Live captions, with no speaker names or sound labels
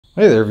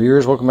Hey there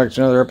viewers, welcome back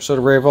to another episode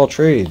of Ray of All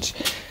Trades.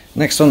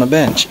 Next on the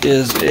bench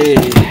is a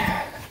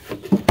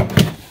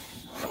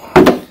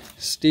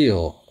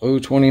Stihl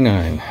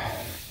 029.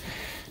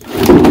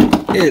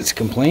 Its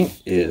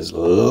complaint is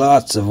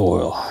lots of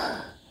oil.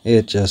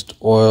 It just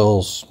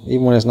oils,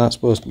 even when it's not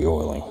supposed to be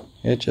oiling.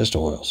 It just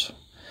oils.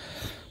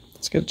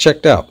 Let's get it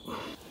checked out.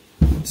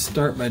 Let's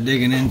start by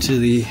digging into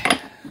the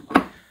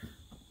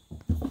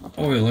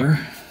oiler.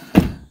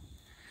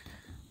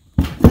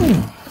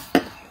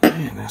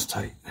 Man, that's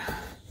tight.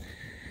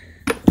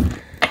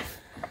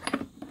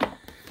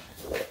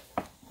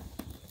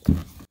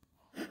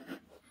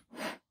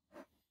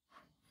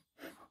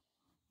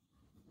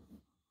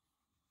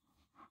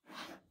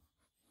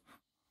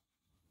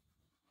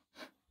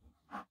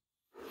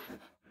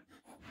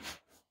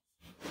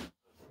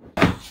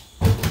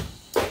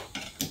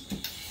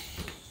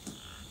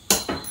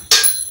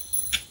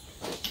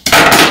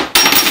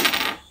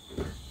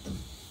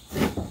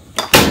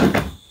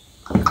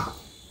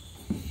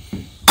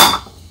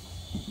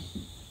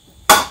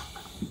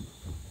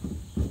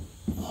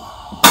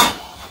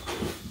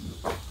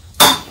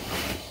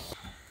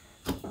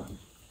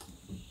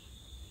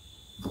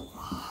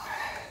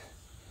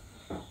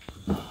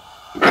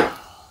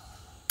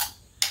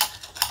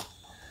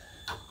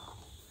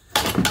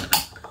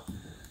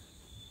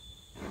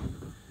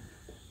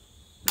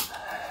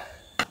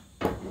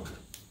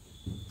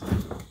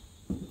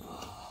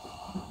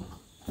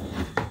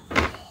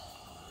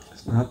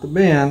 Not the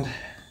band.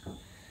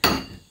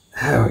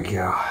 There we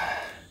go.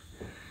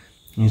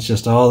 It's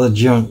just all the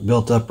junk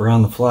built up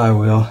around the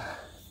flywheel.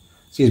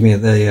 Excuse me,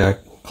 the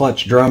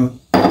clutch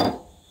drum. The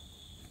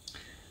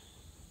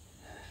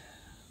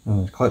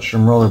clutch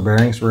drum roller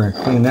bearings. We're going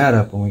to clean that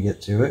up when we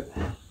get to it.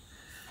 Let's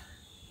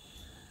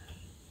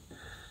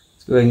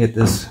go ahead and get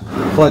this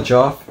clutch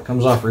off. It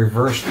comes off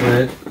reverse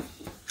thread.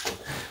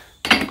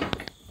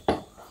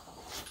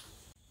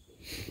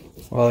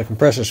 While the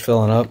compressor's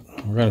filling up,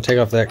 we're going to take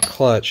off that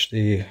clutch.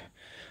 The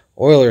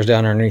oiler's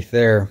down underneath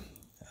there.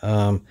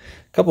 A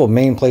couple of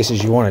main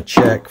places you want to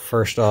check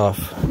first off.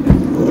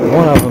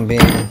 One of them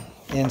being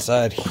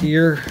inside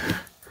here.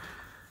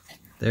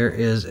 There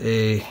is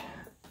a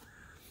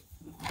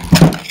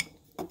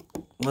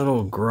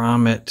little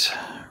grommet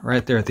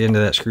right there at the end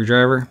of that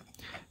screwdriver.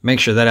 Make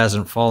sure that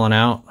hasn't fallen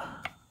out.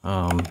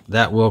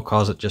 That will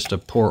cause it just to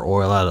pour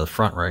oil out of the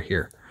front right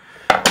here.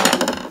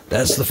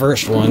 That's the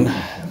first one.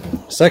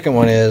 Second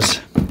one is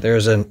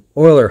there's an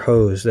oiler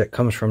hose that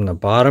comes from the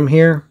bottom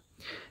here,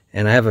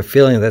 and I have a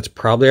feeling that's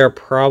probably our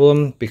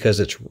problem because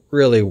it's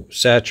really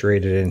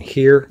saturated in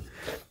here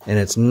and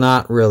it's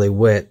not really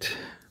wet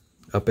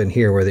up in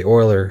here where the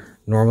oiler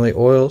normally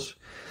oils.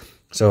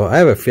 So I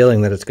have a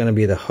feeling that it's going to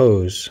be the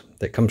hose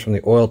that comes from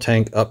the oil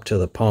tank up to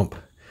the pump.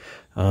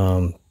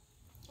 So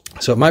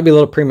it might be a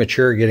little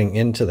premature getting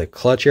into the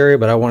clutch area,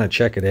 but I want to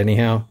check it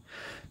anyhow.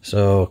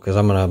 So, because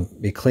I'm going to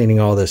be cleaning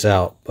all this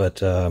out,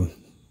 but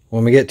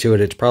when we get to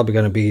it, it's probably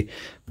going to be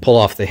pull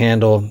off the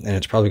handle, and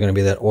it's probably going to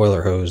be that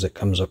oiler hose that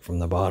comes up from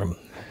the bottom.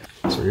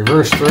 So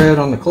reverse thread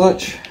on the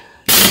clutch.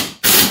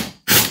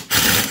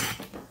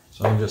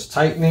 So I'm just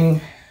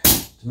tightening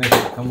to make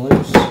it come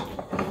loose.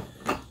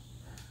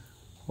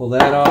 Pull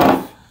that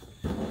off.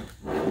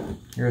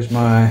 Here's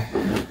my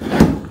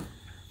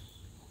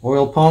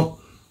oil pump.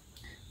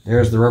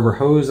 There's the rubber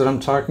hose that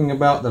I'm talking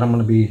about that I'm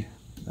going to be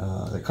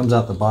that comes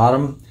out the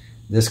bottom.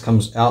 This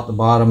comes out the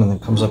bottom and then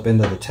comes up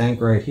into the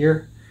tank right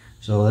here.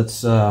 So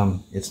it's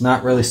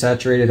not really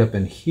saturated up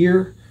in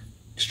here.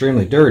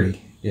 Extremely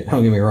dirty. Yeah,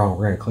 don't get me wrong,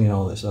 we're going to clean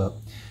all this up.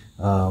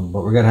 But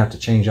we're going to have to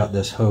change out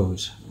this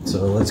hose.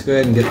 So let's go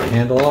ahead and get the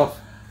handle off.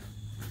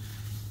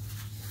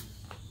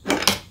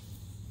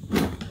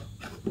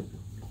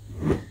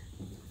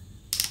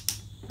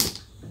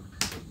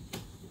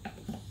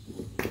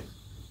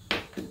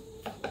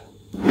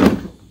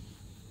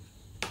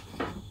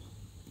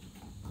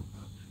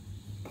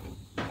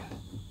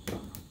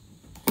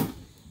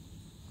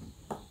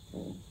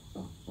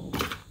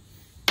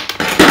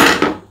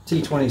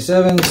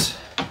 T27s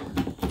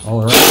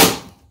all around.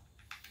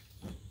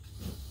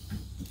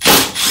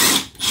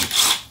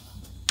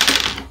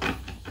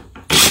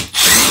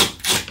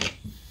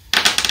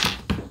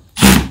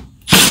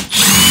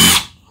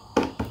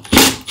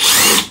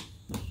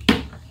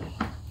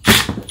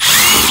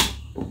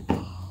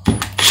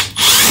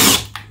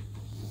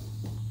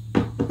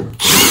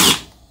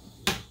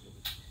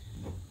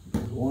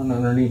 One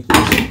underneath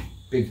this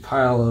big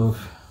pile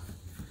of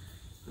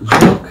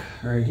junk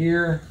right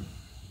here.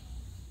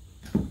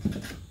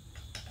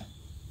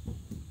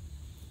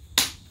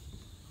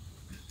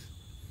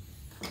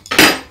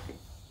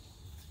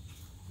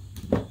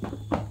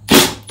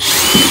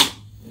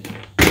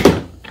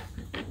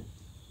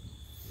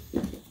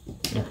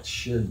 That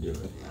should do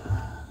it.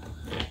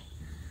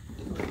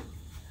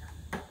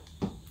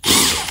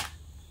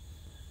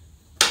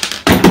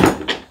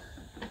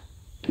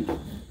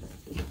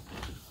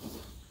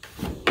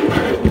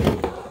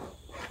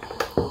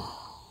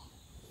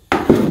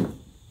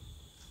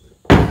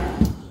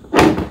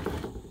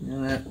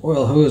 And that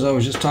oil hose I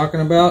was just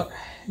talking about,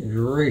 is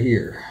right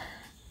here.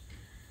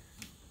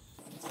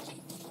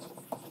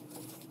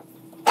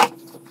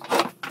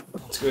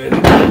 Let's go ahead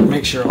and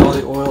make sure all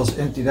the oil is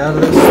emptied out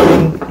of this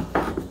thing.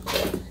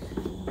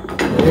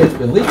 If it's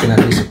been leaking,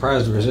 I'd be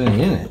surprised if there's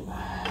any in it.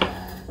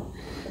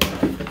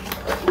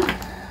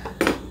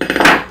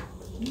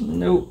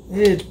 Nope,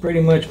 it's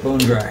pretty much bone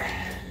dry.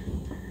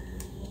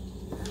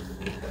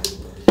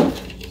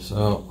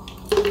 So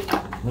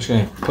I'm just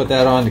going to put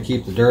that on to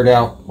keep the dirt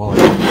out while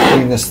I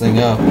clean this thing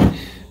up.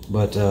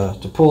 But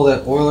to pull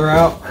that oiler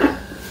out,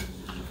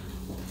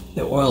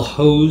 the oil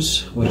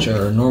hose, which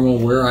are normal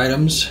wear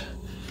items,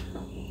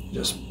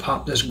 just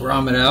pop this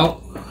grommet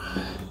out.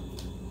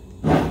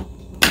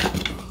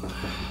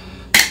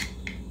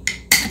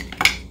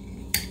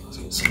 Let's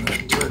get some of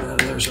that dirt out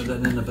of there so it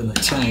doesn't end up in the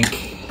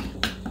tank.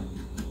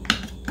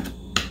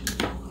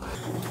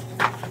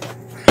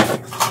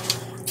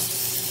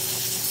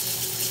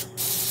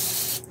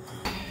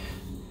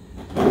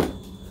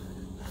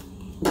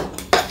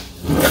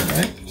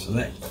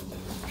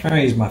 I'm trying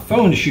to use my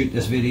phone to shoot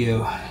this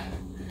video.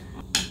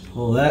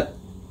 Pull that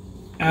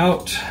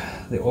out.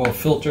 The oil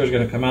filter is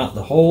going to come out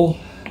the hole.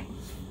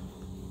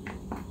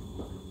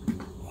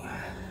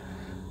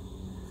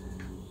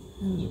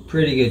 There's a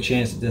pretty good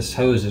chance that this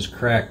hose is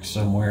cracked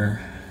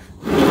somewhere.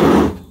 So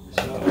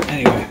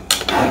anyway,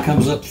 that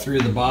comes up through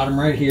the bottom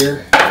right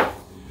here.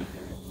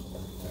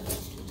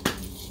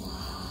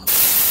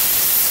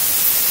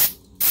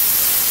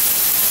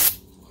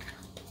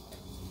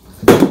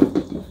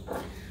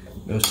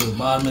 Goes to the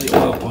bottom of the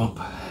oil pump,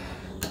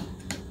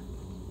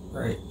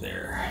 right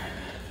there.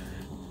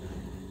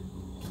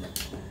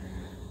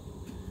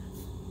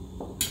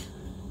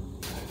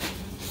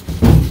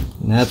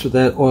 And that's what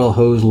that oil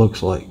hose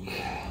looks like.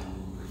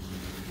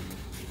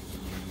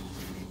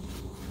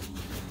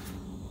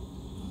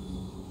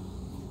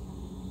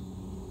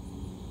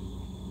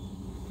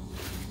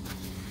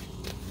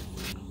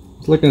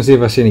 Just looking to see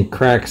if I see any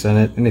cracks in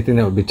it, anything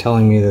that would be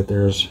telling me that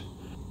there's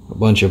a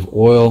bunch of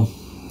oil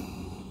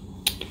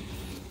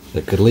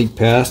that could leak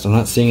past. I'm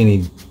not seeing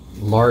any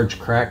large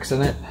cracks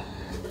in it.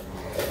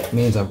 It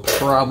means I'm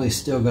probably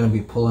still going to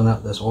be pulling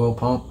out this oil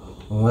pump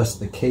unless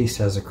the case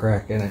has a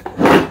crack in it.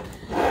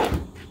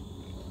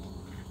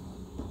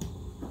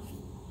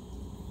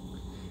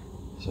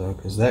 So,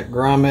 because that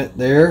grommet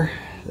there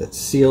that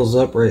seals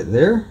up right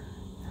there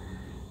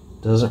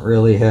doesn't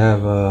really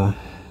have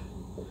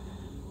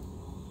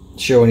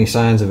show any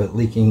signs of it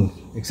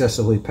leaking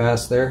excessively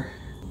past there.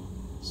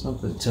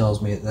 Something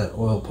tells me that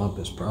oil pump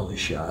is probably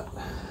shot.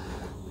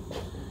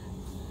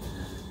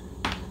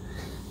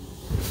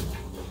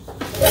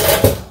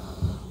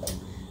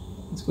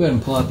 Let's go ahead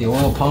and pull out the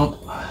oil pump.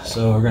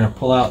 So we're going to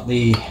pull out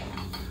the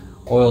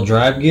oil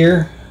drive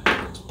gear.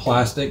 It's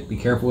plastic. Be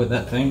careful with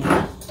that thing.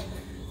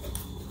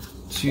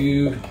 Is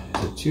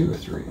it 2 or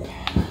 3?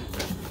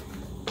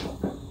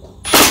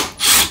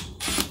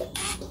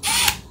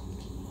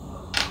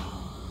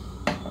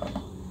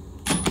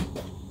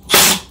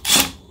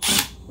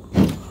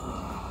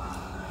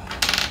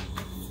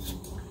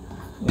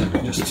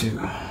 Yeah, just 2.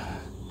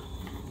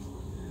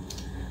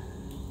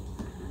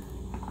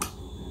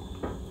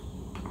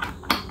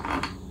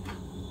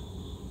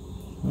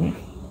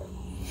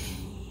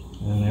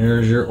 And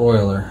there's your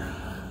oiler.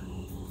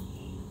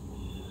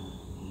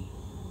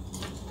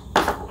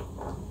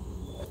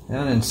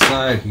 Down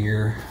inside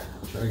here,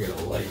 try to get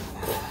a light.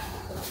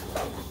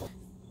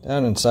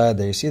 Down inside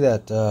there, you see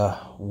that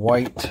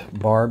white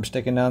barb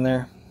sticking down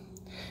there?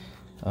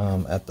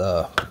 At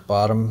the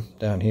bottom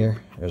down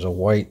here, there's a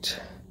white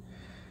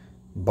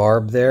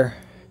barb there.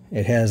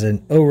 It has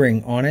an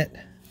O-ring on it.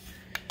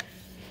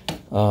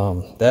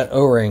 That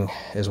O-ring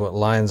is what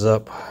lines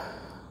up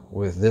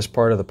with this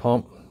part of the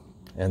pump,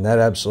 and that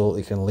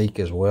absolutely can leak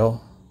as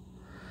well.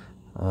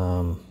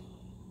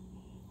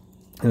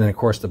 And then of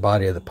course the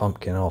body of the pump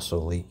can also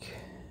leak.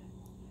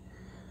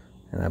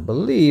 And I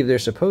believe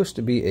there's supposed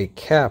to be a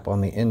cap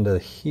on the end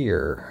of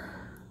here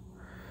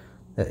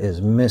that is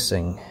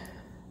missing.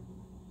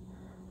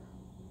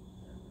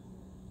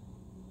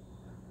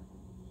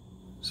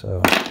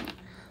 So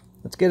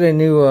let's get a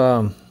new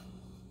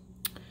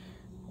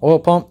oil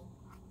pump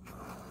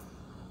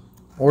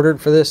ordered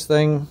for this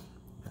thing.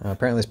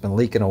 Apparently it's been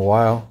leaking a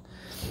while,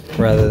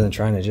 rather than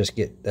trying to just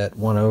get that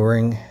one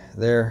O-ring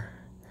there.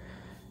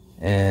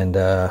 And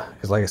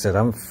because like I said,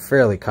 I'm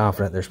fairly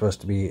confident there's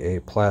supposed to be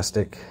a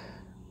plastic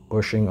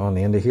bushing on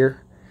the end of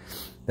here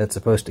that's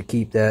supposed to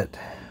keep that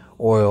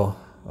oil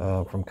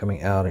from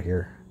coming out of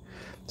here.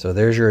 So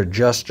there's your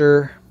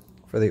adjuster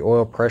for the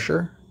oil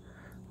pressure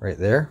right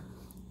there.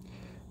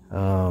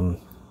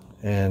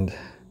 And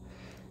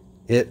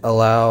it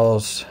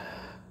allows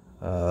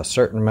a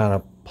certain amount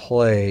of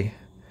play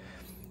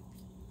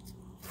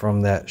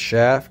from that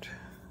shaft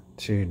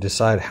to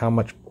decide how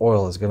much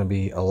oil is going to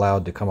be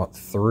allowed to come up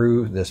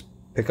through this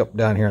pickup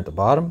down here at the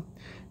bottom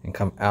and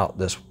come out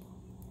this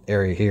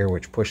area here,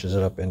 which pushes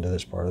it up into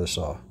this part of the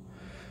saw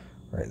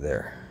right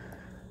there.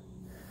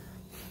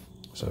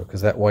 So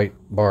because that white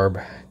barb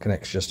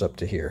connects just up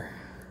to here.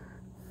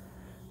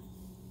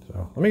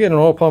 So let me get an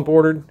oil pump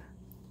ordered,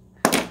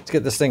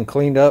 get this thing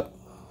cleaned up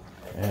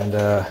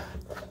and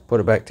put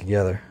it back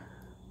together.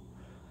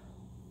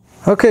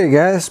 Okay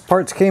guys,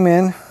 parts came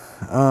in.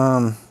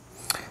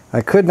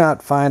 I could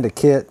not find a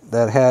kit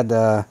that had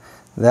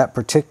that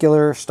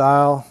particular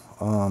style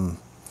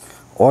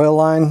oil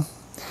line.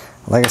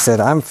 Like I said,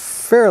 I'm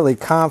fairly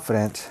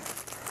confident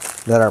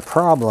that our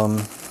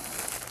problem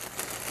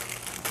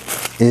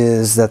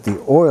is that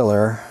the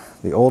oiler,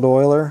 the old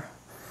oiler,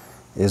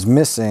 is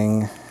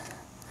missing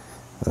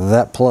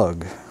that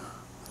plug.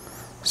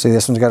 See,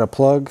 this one's got a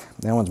plug,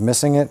 that one's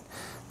missing it.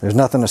 There's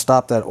nothing to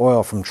stop that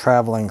oil from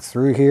traveling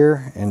through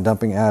here and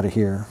dumping out of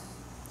here.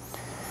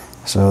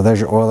 So there's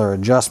your oiler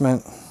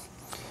adjustment.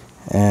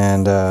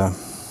 And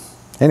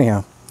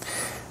anyhow,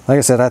 like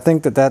I said, I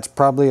think that that's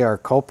probably our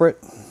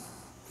culprit.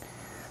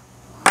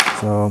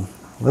 So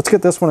let's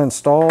get this one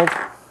installed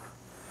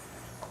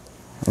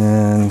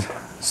and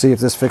see if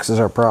this fixes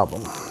our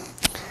problem.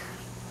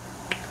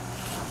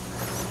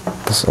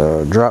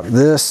 So drop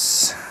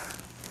this,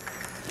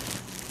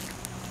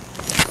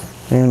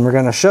 and we're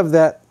going to shove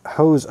that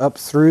hose up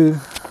through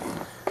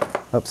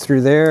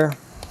there.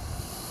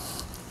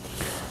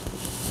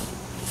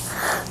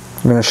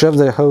 I'm going to shove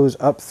the hose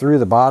up through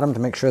the bottom to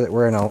make sure that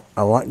we're in a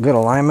good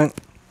alignment,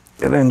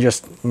 and then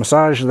just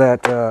massage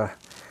that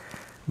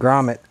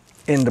grommet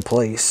into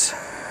place.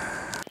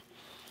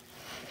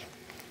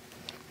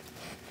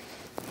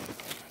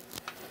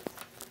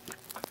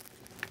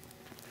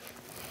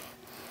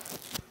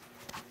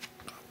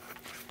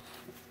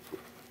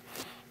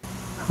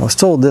 I was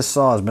told this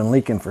saw has been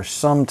leaking for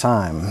some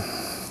time,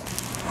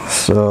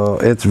 so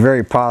it's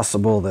very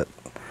possible that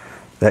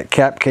that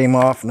cap came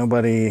off,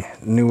 nobody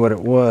knew what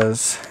it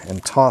was,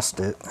 and tossed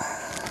it.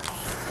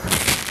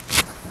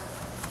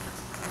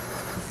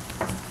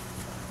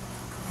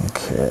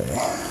 Okay,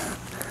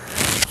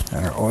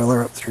 got our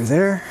oiler up through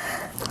there.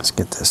 Let's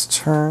get this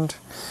turned.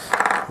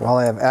 While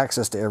I have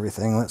access to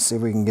everything, let's see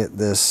if we can get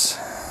this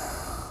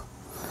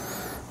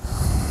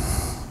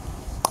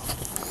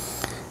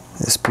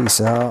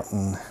piece out.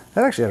 And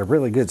that actually had a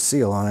really good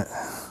seal on it.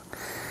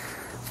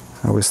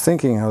 I was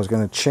thinking I was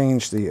going to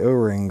change the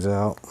O-rings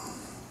out.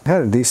 It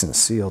had a decent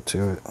seal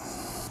to it.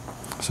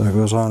 So it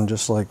goes on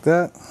just like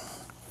that.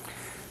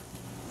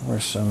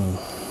 Where's some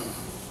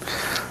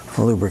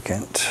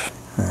lubricant?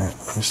 All right,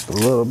 just a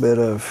little bit,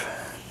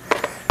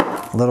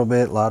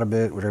 lot of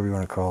bit, whatever you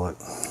want to call it.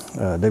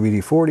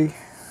 WD-40.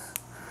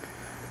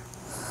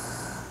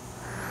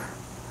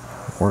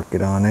 Work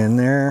it on in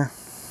there.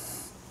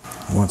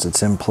 Once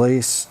it's in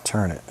place,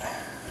 turn it.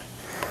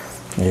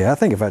 Yeah, I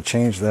think if I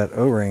changed that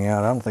O-ring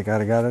out, I don't think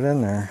I'd have got it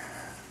in there.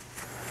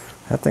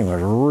 That thing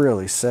was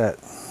really set.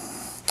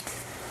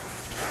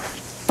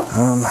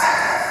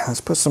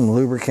 Let's put some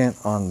lubricant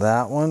on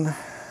that one.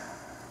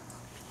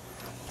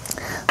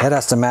 That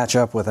has to match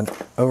up with an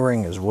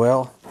O-ring as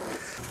well.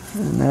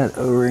 And that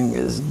O-ring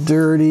is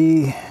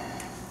dirty.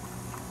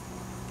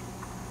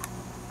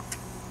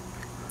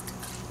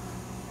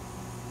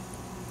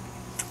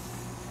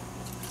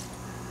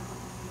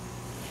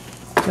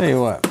 Tell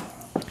you what,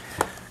 a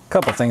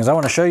couple things. I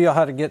want to show you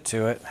how to get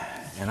to it,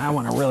 and I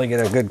want to really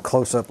get a good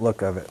close-up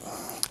look of it.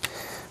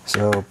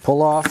 So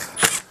pull off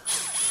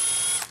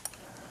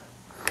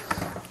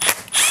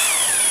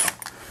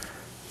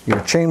your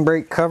chain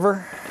brake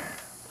cover.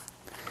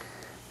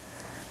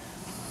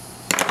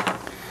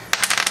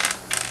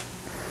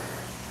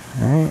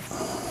 All right,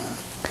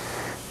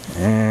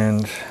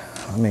 and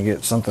let me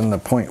get something to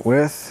point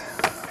with.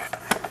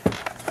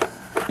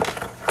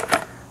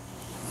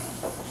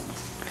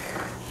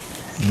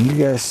 You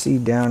guys see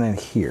down in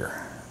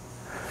here.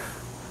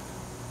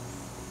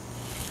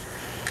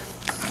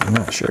 I'm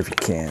not sure if you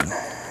can.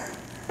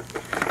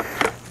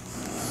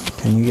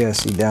 Can you guys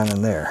see down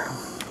in there?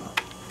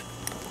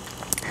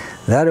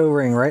 That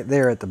O-ring right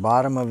there at the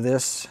bottom of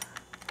this,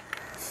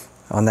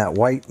 on that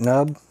white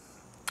nub,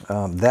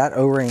 that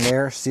O-ring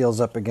there seals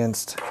up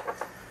against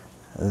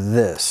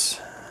this.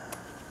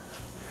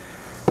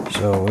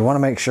 So we want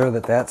to make sure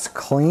that that's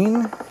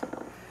clean.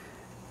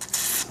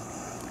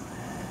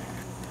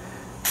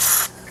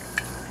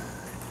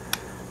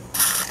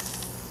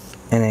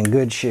 And in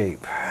good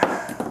shape.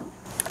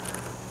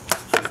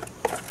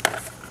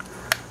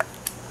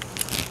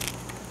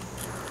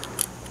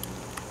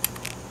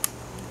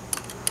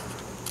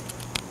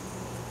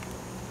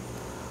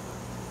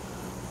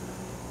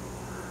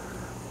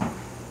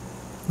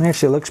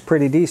 Actually looks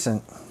pretty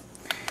decent.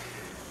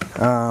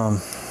 All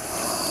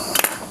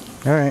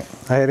right,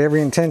 I had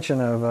every intention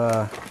of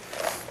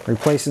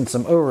replacing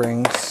some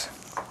O-rings.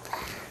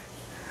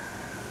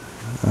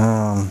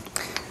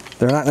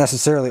 They're not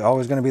necessarily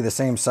always going to be the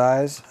same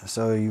size,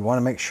 so you want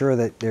to make sure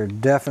that they're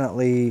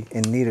definitely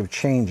in need of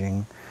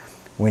changing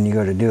when you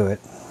go to do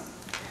it.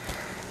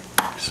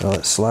 So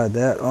let's slide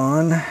that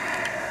on.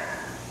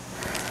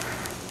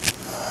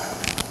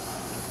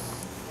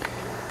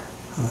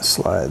 Let's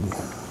slide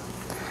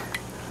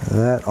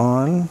that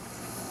on.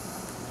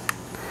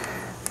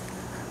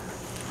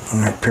 All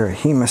right, pair of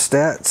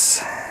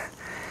hemostats.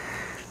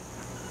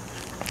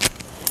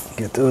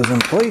 Get those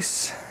in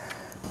place.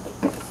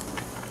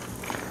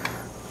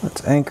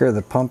 Let's anchor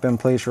the pump in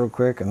place real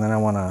quick, and then I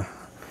want to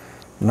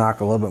knock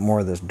a little bit more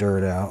of this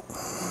dirt out.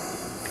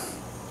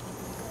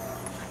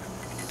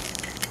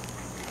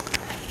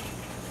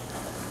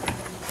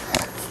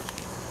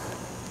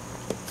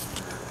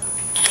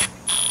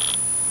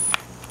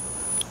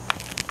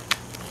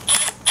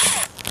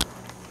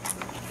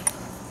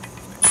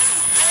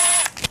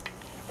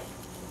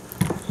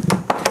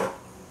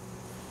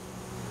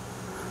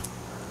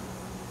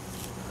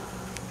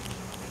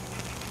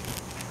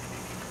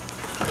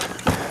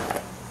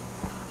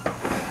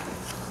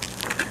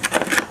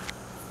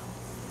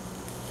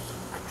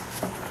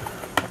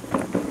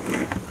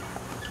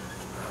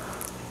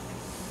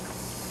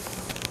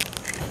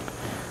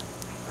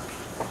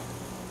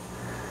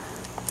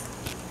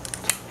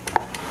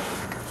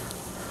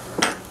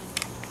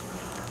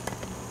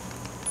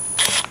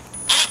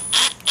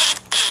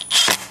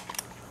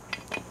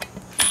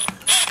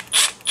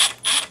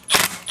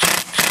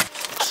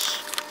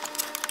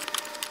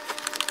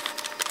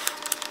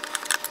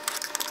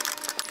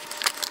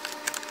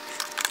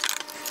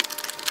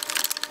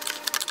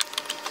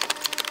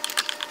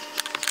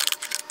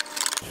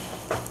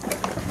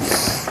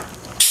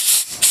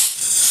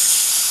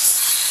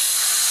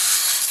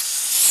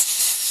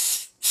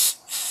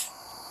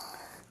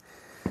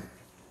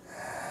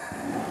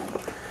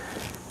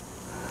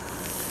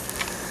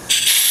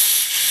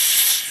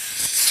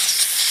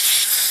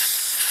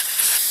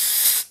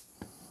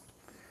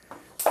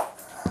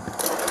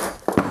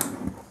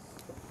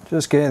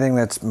 Just get anything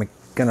that's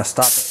gonna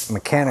stop it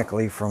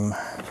mechanically from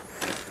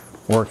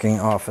working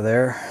off of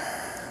there.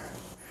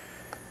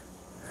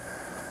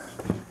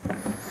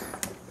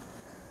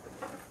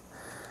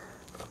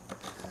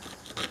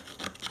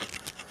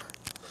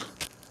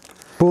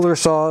 Cooler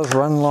saws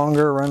run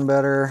longer, run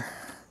better,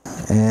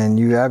 and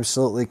you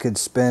absolutely could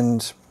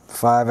spend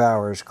 5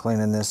 hours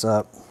cleaning this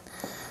up,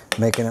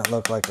 making it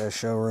look like a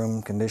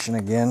showroom condition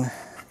again.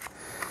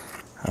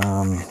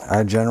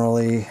 I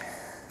generally,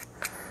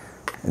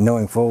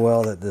 knowing full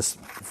well that this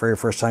very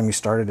first time you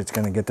started, it's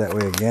going to get that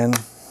way again,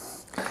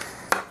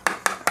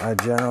 I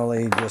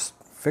generally just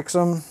fix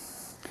them,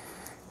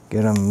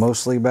 get them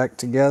mostly back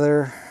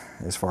together,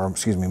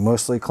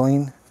 mostly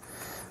clean,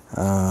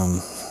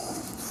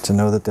 to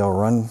know that they'll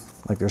run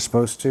like they're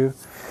supposed to.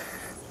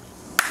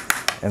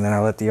 And then I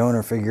let the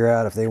owner figure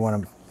out if they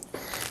want to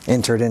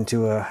enter it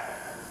into a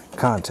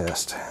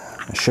contest,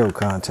 a show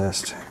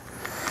contest.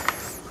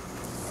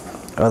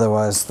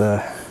 Otherwise,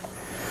 the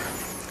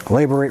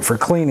labor rate for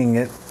cleaning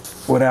it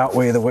would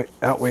outweigh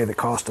the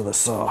cost of the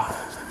saw.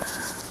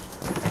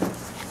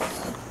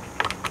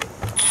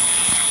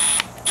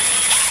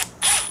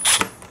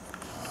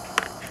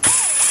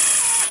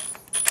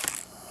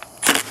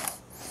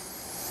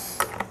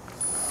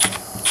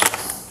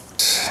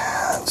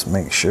 Let's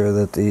make sure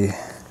that the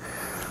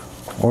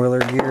oiler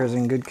gear is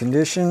in good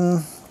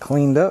condition,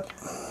 cleaned up.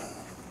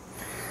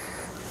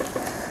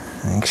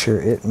 Make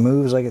sure it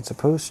moves like it's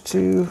supposed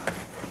to.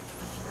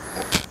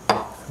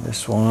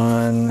 This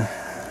one,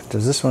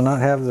 does this one not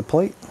have the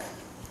plate?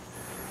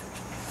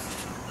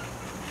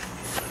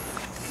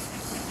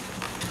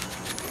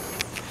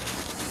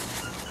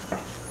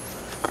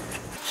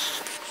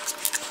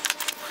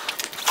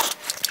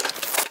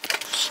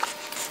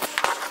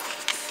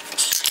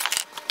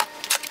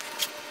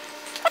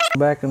 Go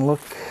back and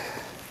look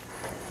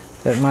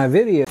at my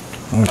video.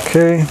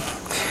 Okay,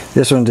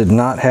 this one did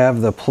not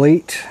have the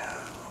plate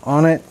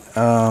on it.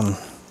 I'm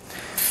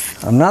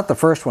not the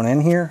first one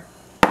in here,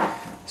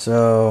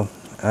 so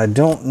I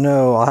don't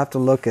know. I'll have to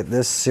look at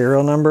this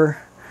serial number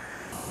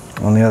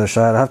on the other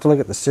side. I'll have to look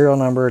at the serial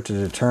number to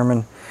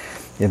determine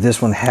if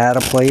this one had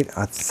a plate.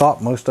 I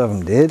thought most of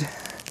them did.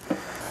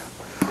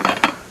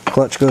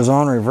 Clutch goes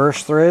on,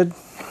 reverse thread.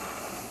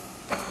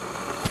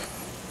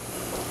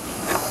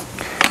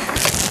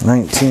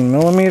 19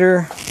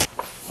 millimeter.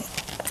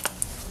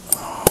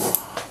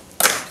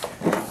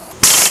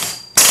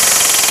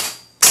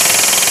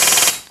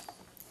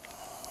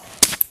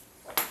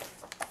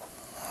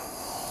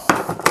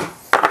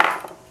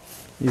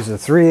 Use a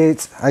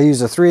 3/8. I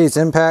use a 3/8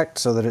 impact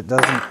so that it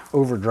doesn't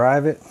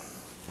overdrive it.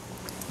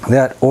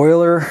 That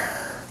oiler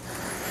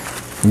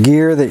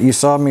gear that you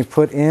saw me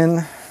put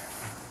in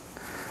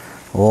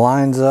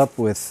lines up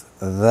with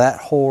that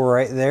hole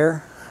right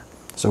there.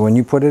 So when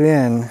you put it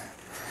in,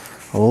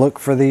 look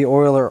for the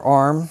oiler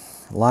arm,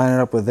 line it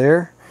up with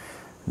there,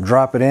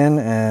 drop it in,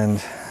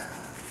 and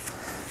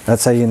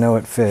that's how you know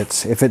it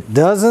fits. If it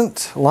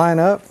doesn't line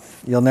up,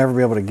 you'll never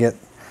be able to get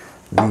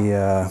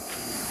the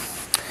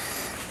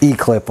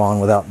E-clip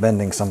on without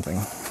bending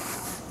something.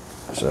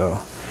 So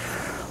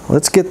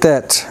let's get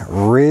that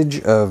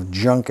ridge of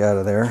junk out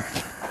of there.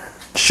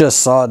 It's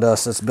just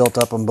sawdust that's built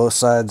up on both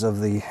sides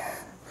of the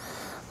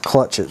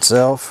clutch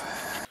itself.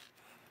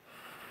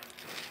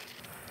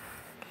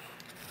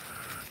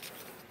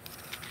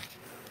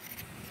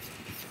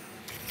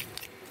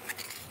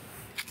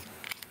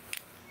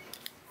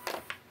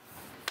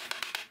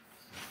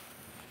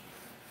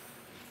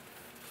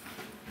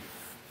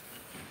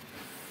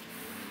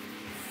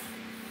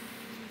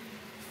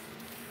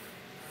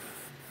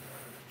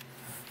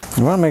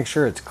 You want to make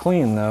sure it's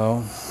clean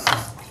though.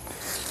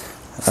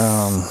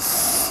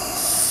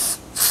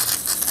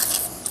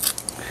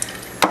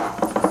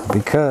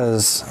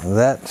 Because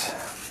that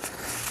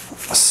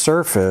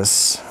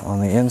surface on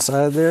the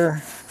inside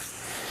there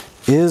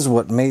is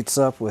what mates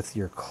up with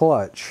your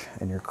clutch,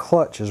 and your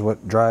clutch is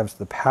what drives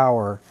the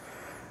power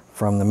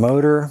from the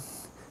motor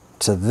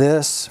to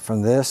this,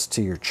 from this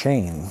to your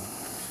chain.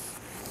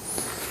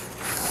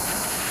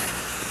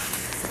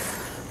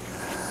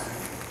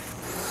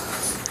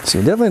 So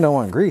you definitely don't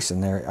want grease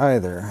in there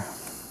either.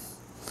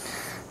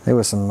 There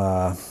was some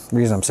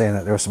reason I'm saying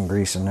that there was some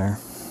grease in there.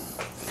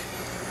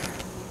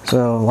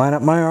 So line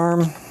up my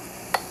arm,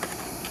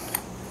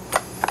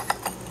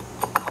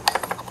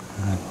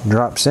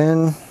 drops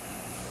in.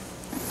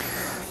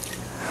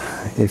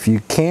 If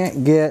you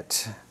can't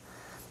get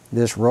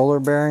this roller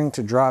bearing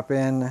to drop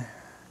in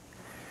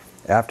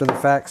after the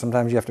fact,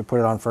 sometimes you have to put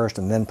it on first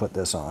and then put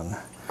this on.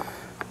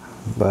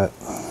 But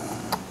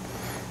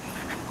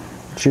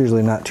it's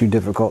usually not too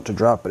difficult to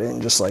drop it in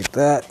just like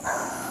that.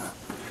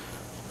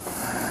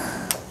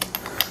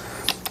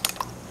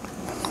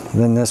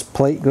 Then this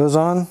plate goes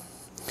on.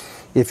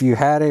 If you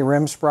had a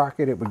rim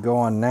sprocket, it would go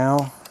on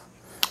now.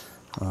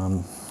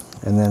 And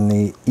then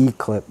the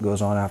E-clip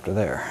goes on after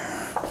there.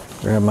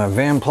 Grab my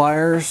van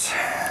pliers.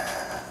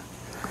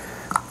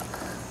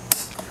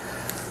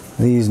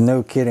 These,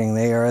 no kidding,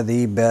 they are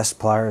the best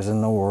pliers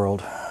in the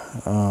world.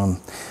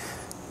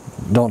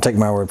 Don't take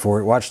my word for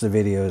it. Watch the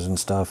videos and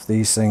stuff.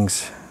 These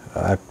things,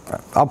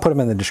 I'll put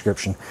them in the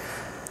description.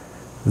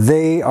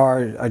 They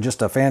are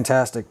just a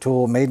fantastic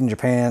tool, made in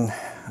Japan.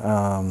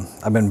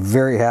 I've been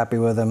very happy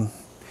with them.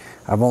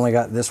 I've only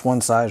got this one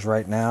size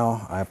right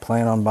now. I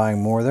plan on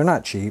buying more. They're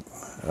not cheap,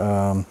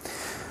 I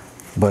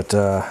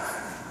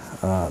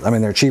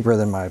mean, they're cheaper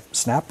than my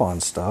Snap-on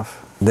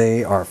stuff.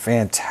 They are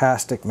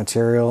fantastic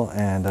material,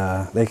 and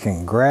they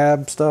can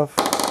grab stuff.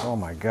 Oh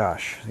my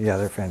gosh, yeah,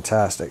 they're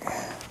fantastic.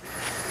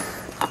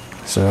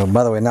 So,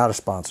 by the way, not a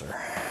sponsor.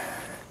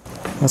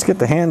 Let's get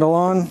the handle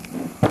on.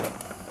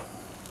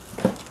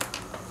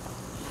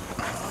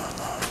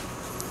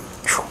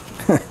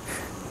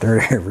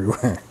 Dirt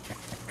everywhere.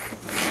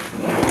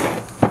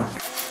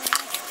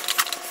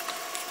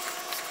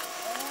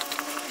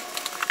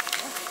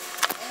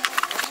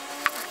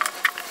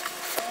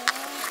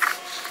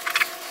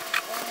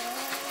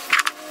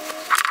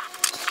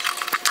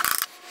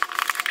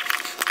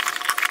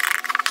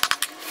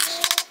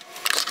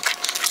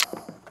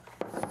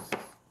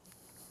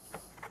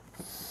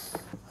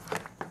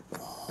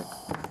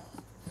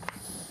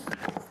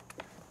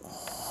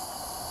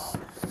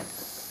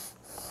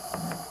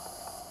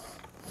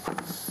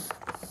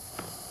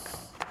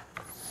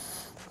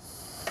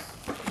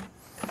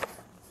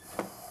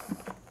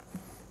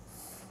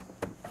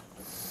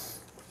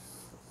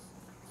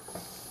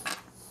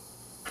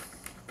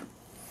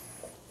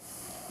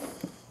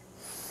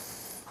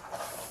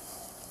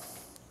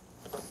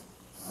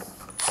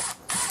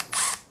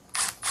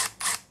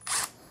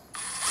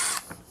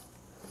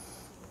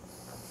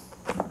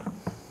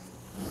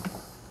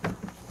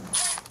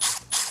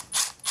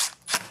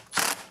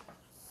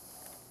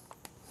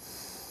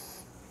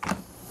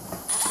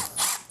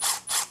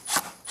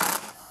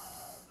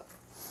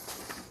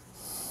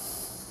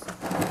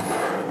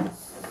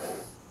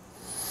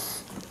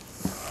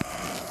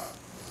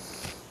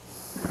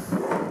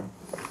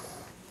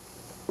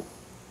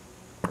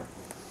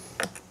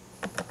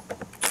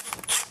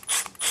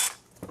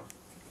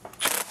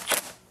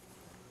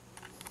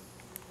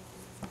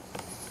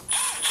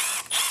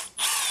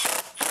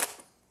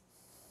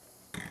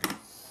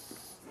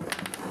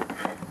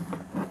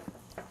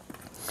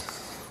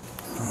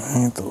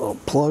 And the little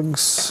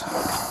plugs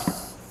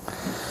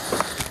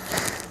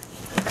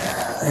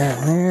there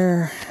and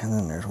there, and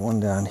then there's one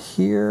down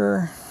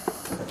here.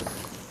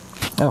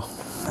 Oh,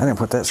 I didn't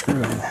put that screw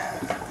in.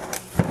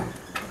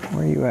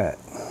 Where are you at?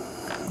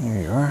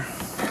 There you are.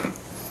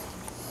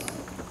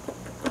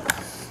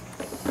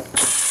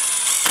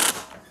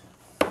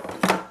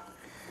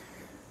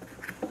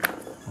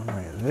 One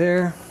right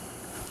there.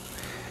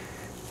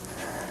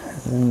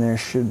 And then there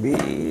should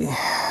be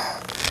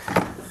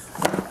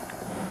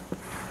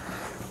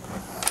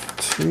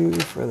two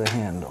for the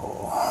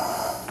handle.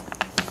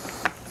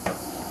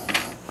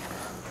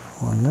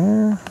 One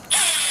there.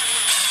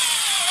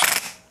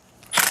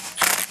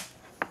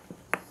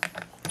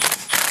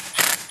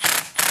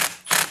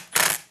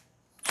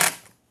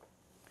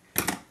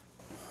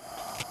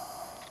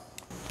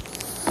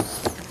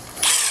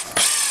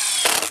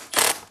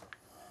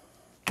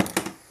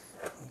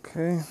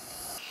 Okay.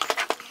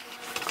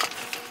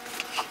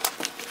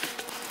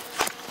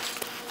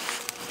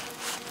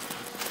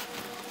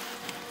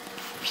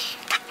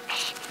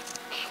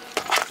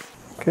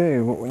 Okay,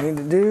 what we need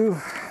to do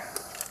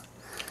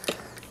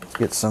is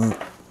get some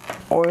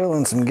oil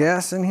and some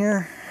gas in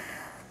here.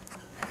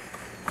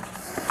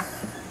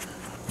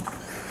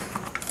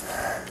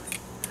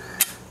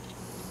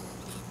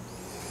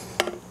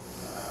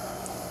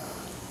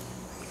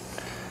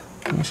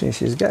 Actually,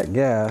 she's got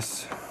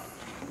gas.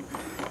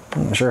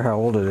 I'm not sure how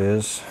old it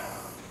is.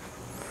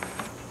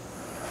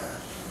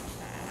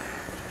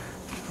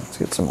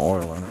 get some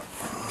oil in it.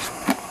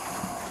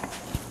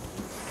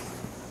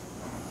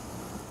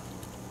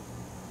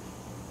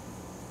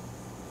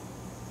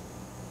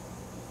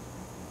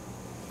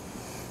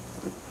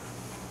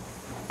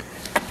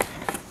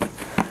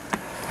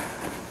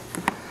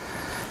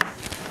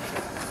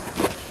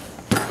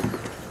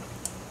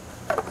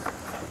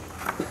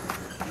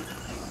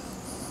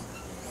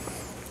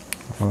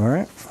 All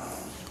right.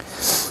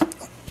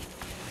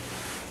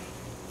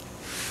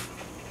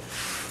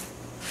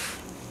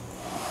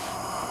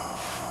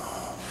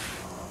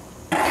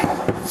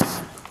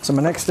 So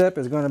my next step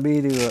is going to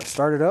be to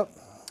start it up,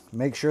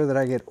 make sure that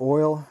I get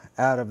oil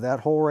out of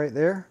that hole right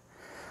there.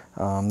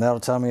 That'll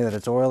tell me that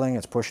it's oiling,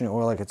 it's pushing the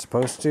oil like it's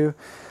supposed to.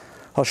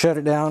 I'll shut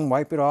it down,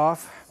 wipe it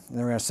off, and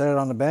then we're going to set it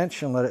on the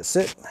bench and let it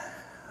sit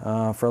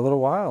for a little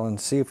while and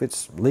see if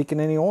it's leaking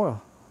any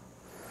oil.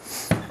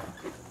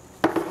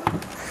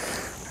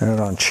 Turn it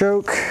on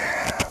choke.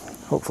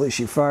 Hopefully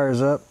she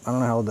fires up. I don't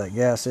know how old that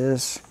gas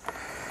is.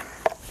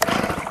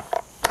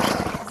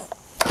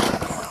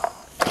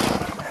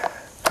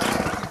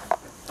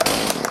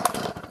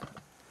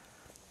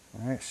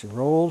 Alright, she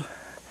rolled.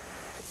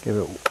 Give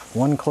it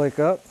one click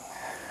up.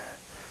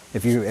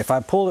 If I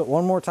pulled it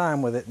one more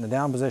time with it in the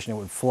down position, it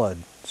would flood.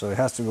 So it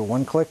has to go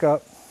one click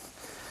up.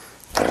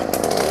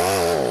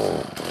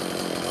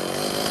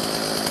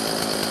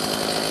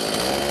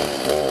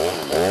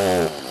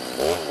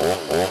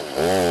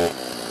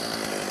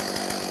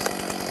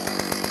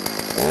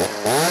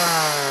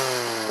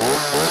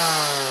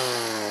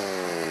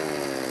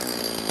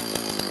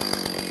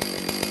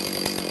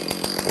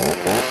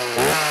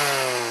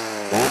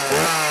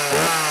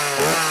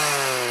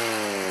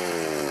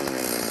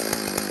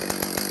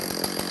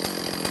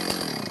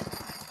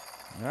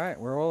 Alright,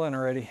 we're oiling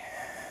already.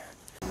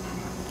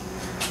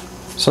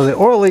 So the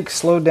oil leak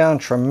slowed down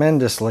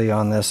tremendously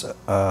on this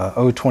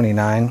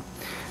 029.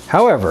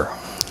 However,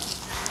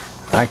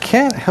 I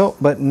can't help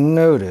but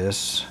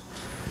notice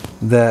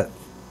that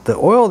the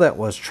oil that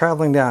was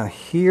traveling down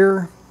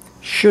here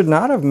should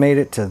not have made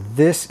it to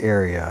this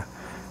area.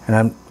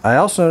 And I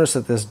also noticed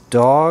that this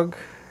dog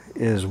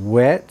is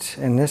wet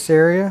in this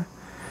area,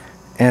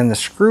 and the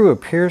screw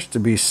appears to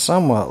be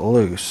somewhat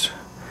loose.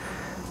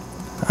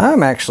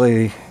 I'm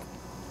actually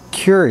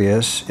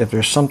curious if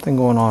there's something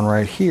going on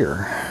right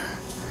here.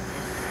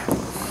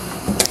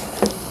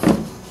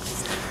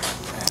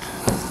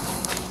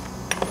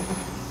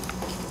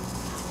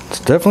 It's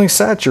definitely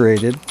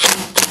saturated.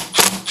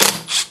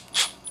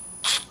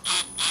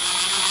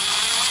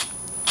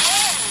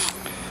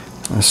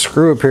 The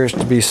screw appears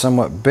to be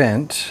somewhat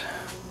bent.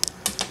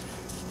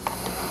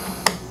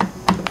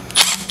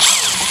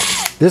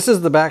 This is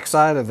the back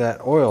side of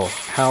that oil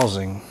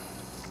housing.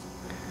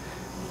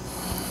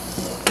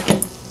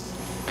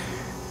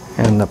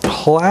 And the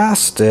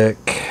plastic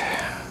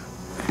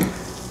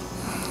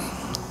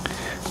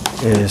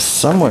is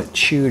somewhat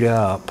chewed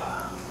up.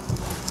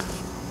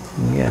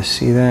 You guys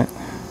see that?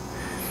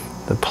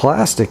 The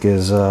plastic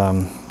is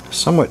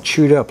somewhat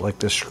chewed up, like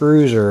the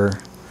screws are,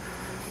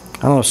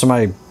 I don't know if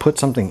somebody put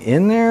something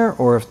in there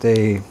or if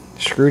they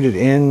screwed it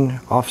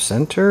in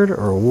off-centered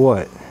or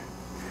what.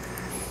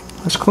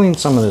 Let's clean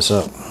some of this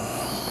up.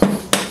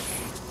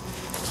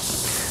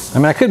 I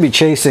mean, I could be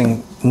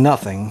chasing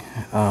nothing.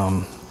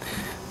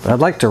 But I'd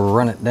like to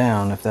run it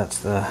down if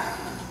there's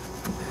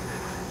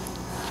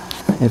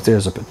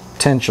a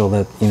potential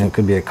that, you know,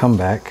 could be a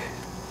comeback.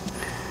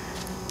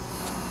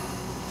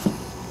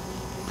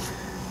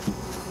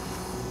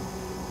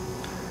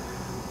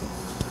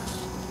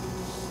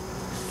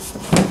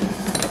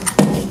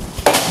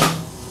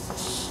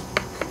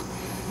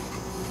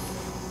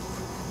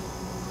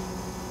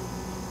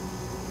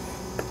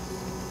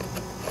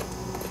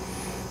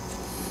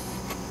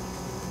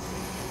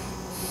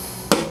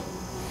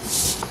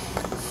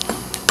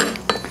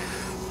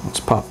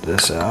 Pop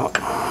this out.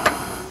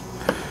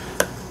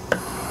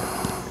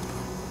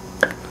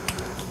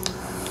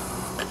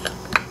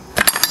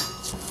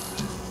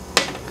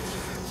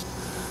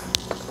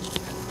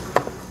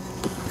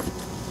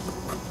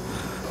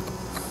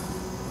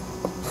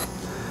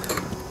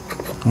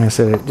 Like I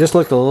said, it just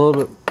looked a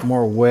little bit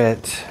more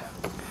wet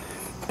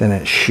than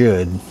it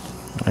should.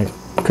 It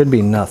could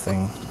be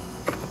nothing.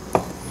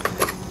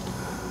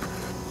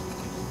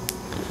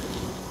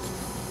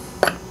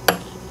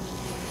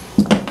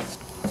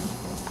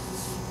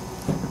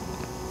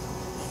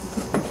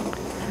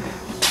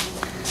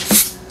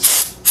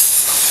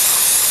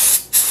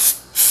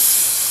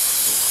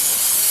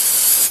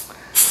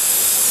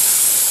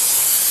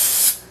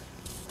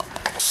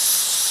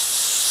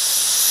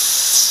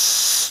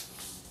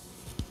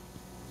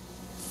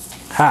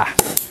 Ha!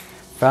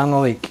 Found the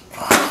leak.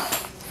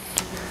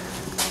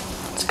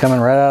 It's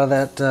coming right out of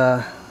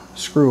that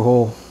screw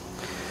hole.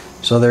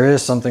 So there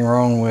is something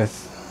wrong with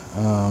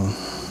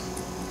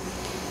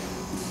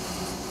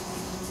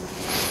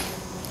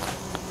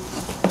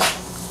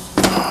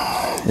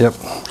yep.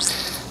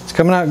 It's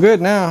coming out good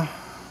now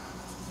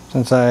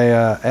since I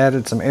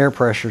added some air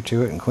pressure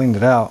to it and cleaned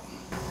it out.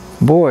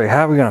 Boy,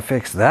 how are we gonna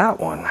fix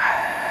that one?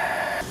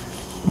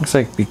 Looks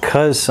like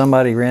because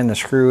somebody ran the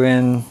screw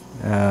in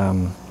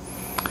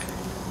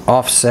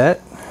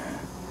offset,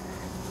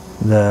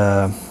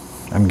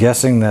 I'm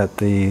guessing that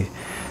the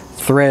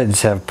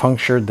threads have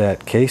punctured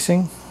that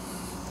casing.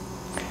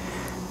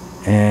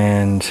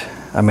 And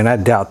I mean, I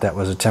doubt that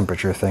was a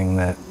temperature thing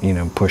that, you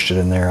know, pushed it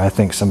in there. I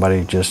think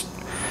somebody just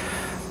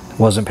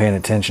wasn't paying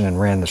attention and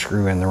ran the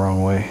screw in the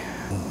wrong way.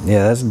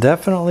 Yeah, that's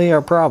definitely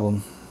our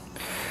problem.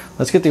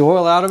 Let's get the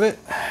oil out of it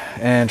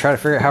and try to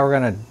figure out how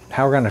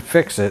we're gonna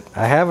fix it.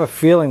 I have a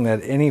feeling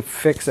that any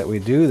fix that we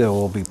do though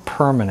will be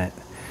permanent,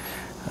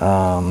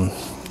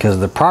 because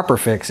the proper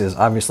fix is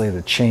obviously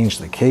to change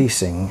the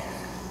casing.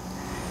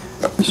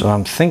 So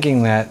I'm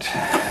thinking that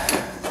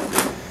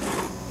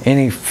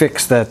any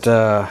fix that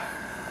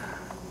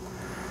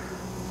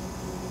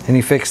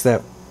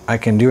I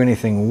can do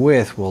anything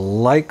with will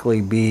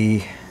likely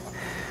be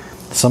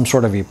some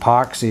sort of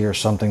epoxy or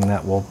something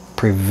that will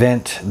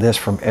prevent this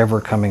from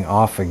ever coming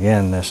off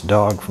again, this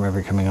dog from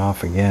ever coming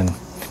off again.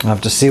 I'll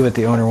have to see what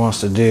the owner wants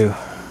to do.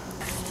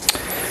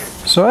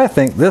 So I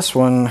think this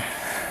one,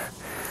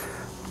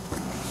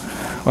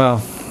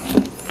 well,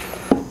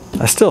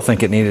 I still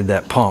think it needed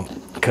that pump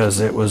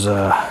because it was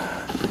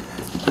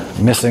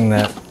missing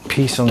that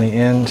piece on the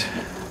end.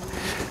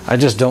 I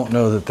just don't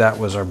know that that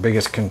was our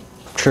biggest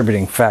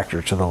contributing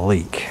factor to the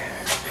leak.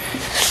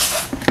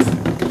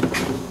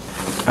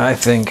 I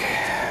think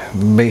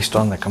based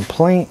on the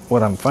complaint,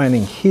 what I'm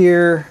finding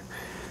here,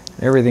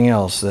 everything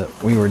else,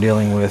 that we were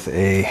dealing with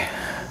a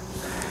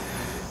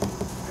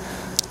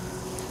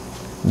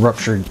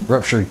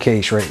ruptured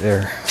case right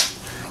there.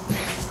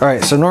 All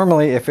right, so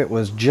normally if it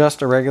was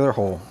just a regular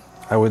hole,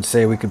 I would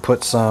say we could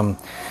put some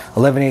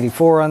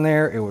 1184 on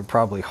there. It would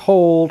probably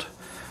hold,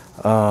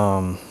 you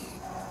know,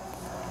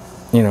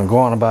 go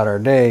on about our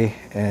day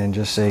and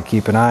just say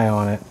keep an eye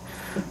on it.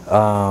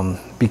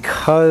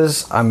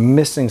 Because I'm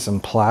missing some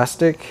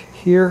plastic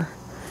here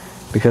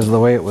because of the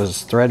way it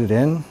was threaded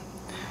in,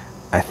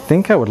 I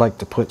think I would like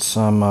to put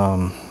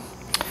some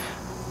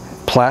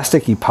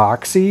plastic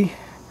epoxy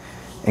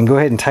and go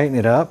ahead and tighten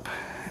it up,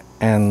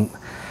 and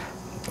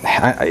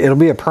it'll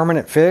be a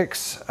permanent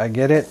fix. I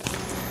get it.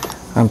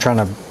 I'm trying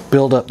to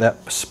build up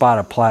that spot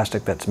of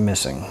plastic that's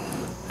missing.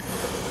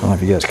 I don't know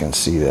if you guys can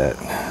see that.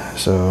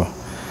 So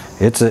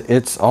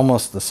it's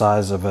almost the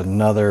size of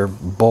another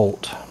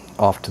bolt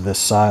off to this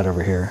side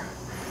over here.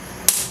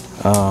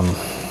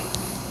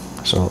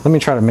 So let me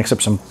try to mix up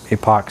some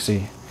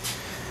epoxy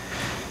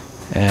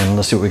and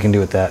let's see what we can do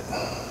with that.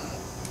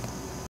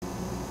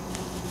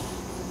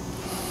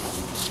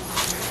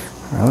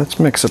 All right, let's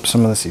mix up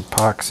some of this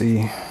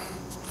epoxy.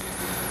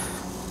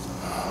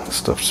 This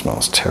stuff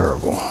smells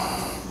terrible.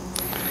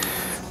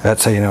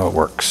 That's how you know it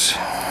works.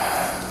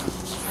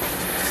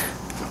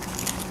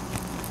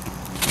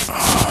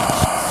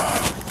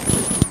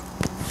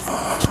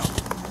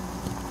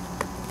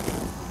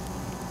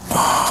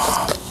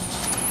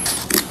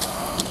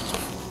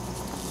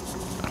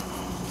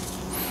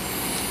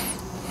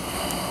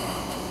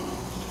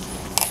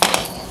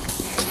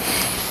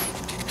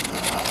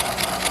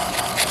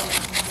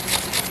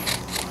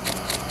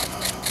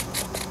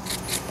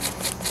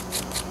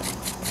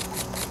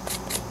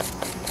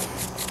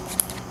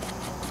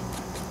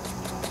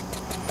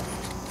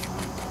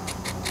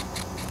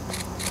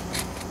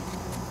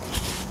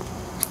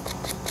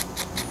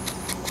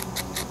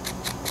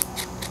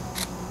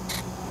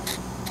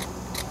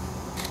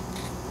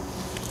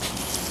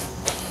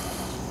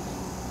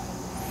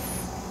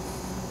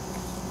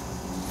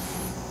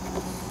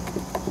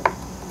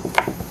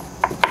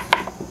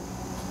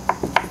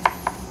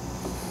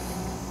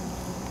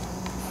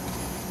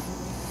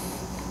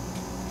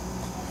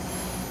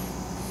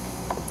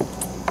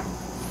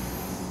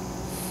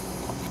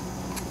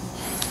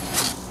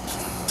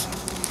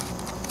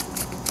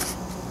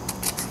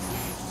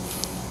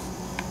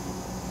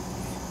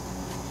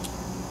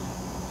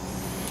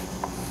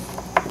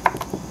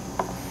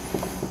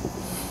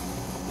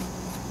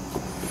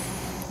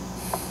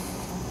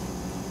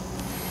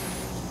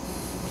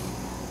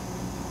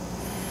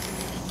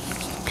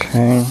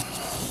 Okay.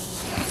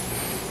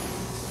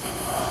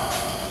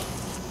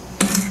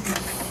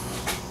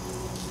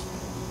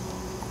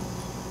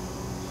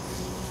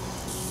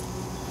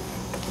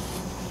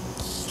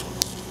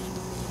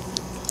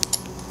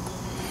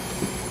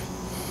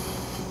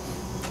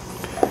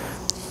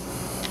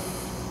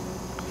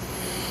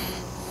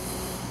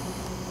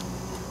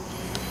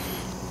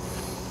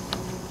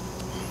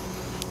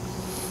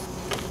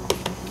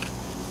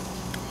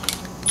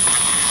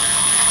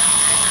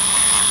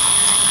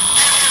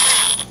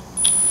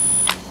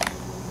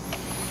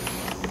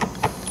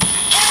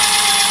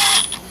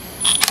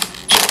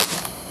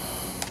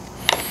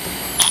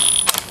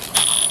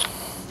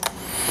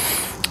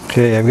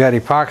 Okay, I've got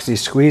epoxy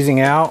squeezing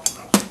out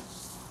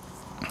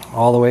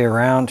all the way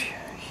around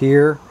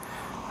here,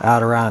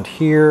 out around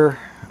here.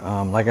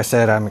 Like I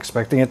said, I'm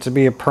expecting it to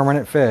be a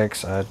permanent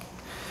fix. I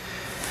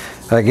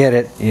get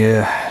it.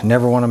 You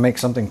never want to make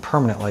something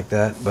permanent like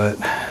that, but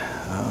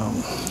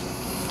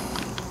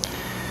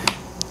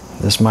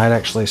this might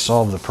actually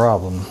solve the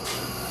problem.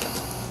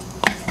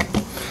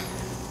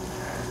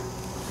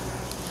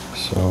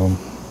 So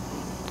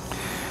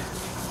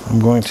I'm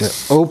going to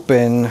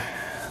open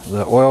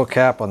the oil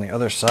cap on the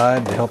other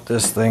side to help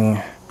this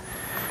thing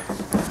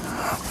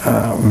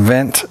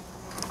vent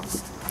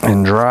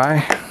and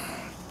dry,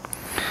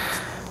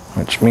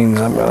 which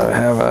means I'm going to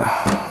have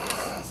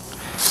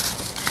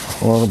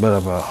a little bit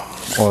of a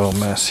oil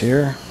mess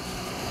here.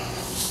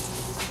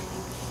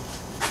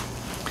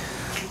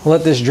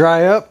 Let this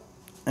dry up,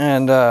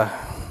 and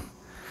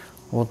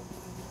we'll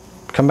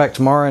come back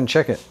tomorrow and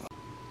check it.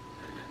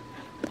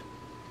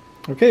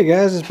 Okay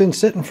guys, it's been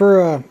sitting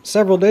for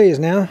several days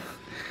now.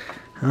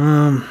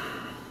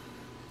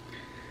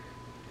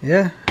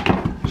 Yeah,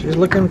 she's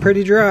looking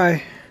pretty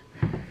dry.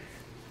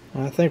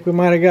 I think we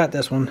might have got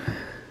this one.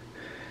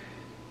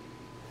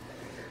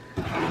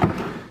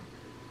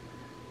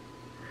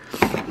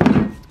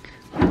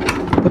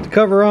 Put the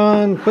cover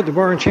on, put the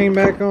bar and chain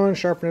back on,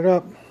 sharpen it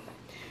up,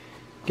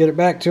 get it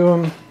back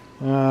to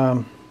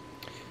them.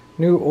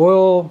 New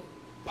oil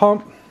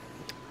pump,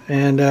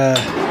 and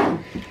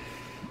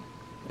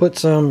put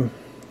some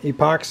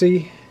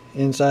epoxy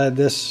inside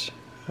this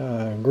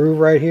groove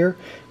right here,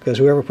 because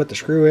whoever put the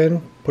screw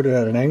in put it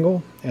at an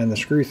angle, and the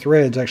screw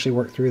threads actually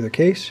work through the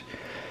case.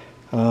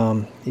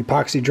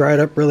 Epoxy dried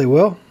up really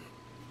well,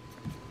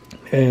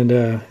 and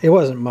it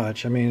wasn't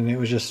much. I mean, it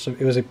was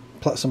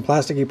some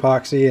plastic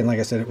epoxy, and like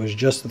I said, it was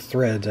just the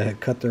threads that had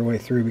cut their way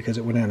through because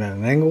it went in at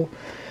an angle.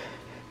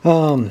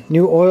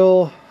 New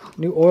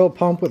oil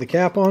pump with a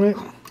cap on it.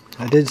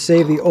 I did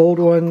save the old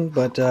one,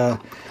 but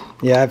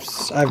yeah,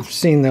 I've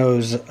seen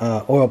those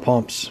oil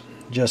pumps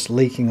just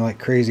leaking like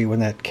crazy when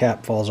that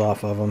cap falls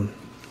off of them.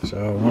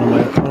 So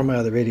one of my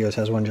other videos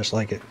has one just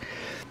like it.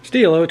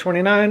 Stihl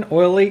 029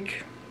 oil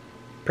leak,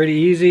 pretty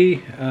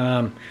easy.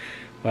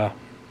 Well,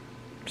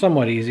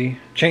 somewhat easy.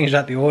 Changed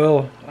out the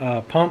oil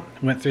pump,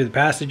 went through the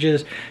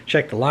passages,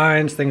 checked the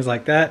lines, things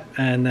like that,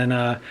 and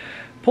then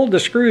pulled the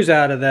screws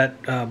out of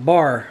that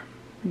bar.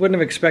 Wouldn't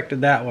have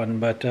expected that one,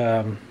 but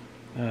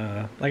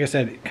like I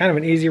said, kind of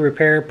an easy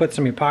repair. Put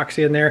some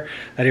epoxy in there.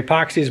 That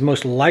epoxy is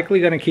most likely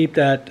going to keep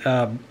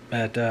the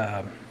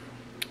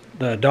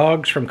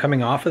dogs from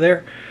coming off of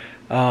there.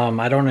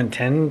 I don't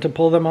intend to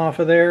pull them off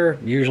of there.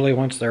 Usually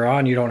once they're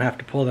on, you don't have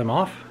to pull them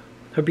off.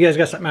 Hope you guys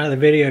got something out of the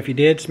video. If you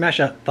did, smash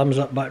that thumbs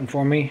up button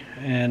for me,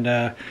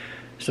 and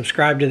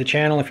subscribe to the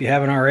channel if you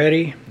haven't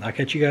already. I'll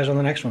catch you guys on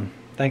the next one.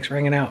 Thanks for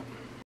hanging out.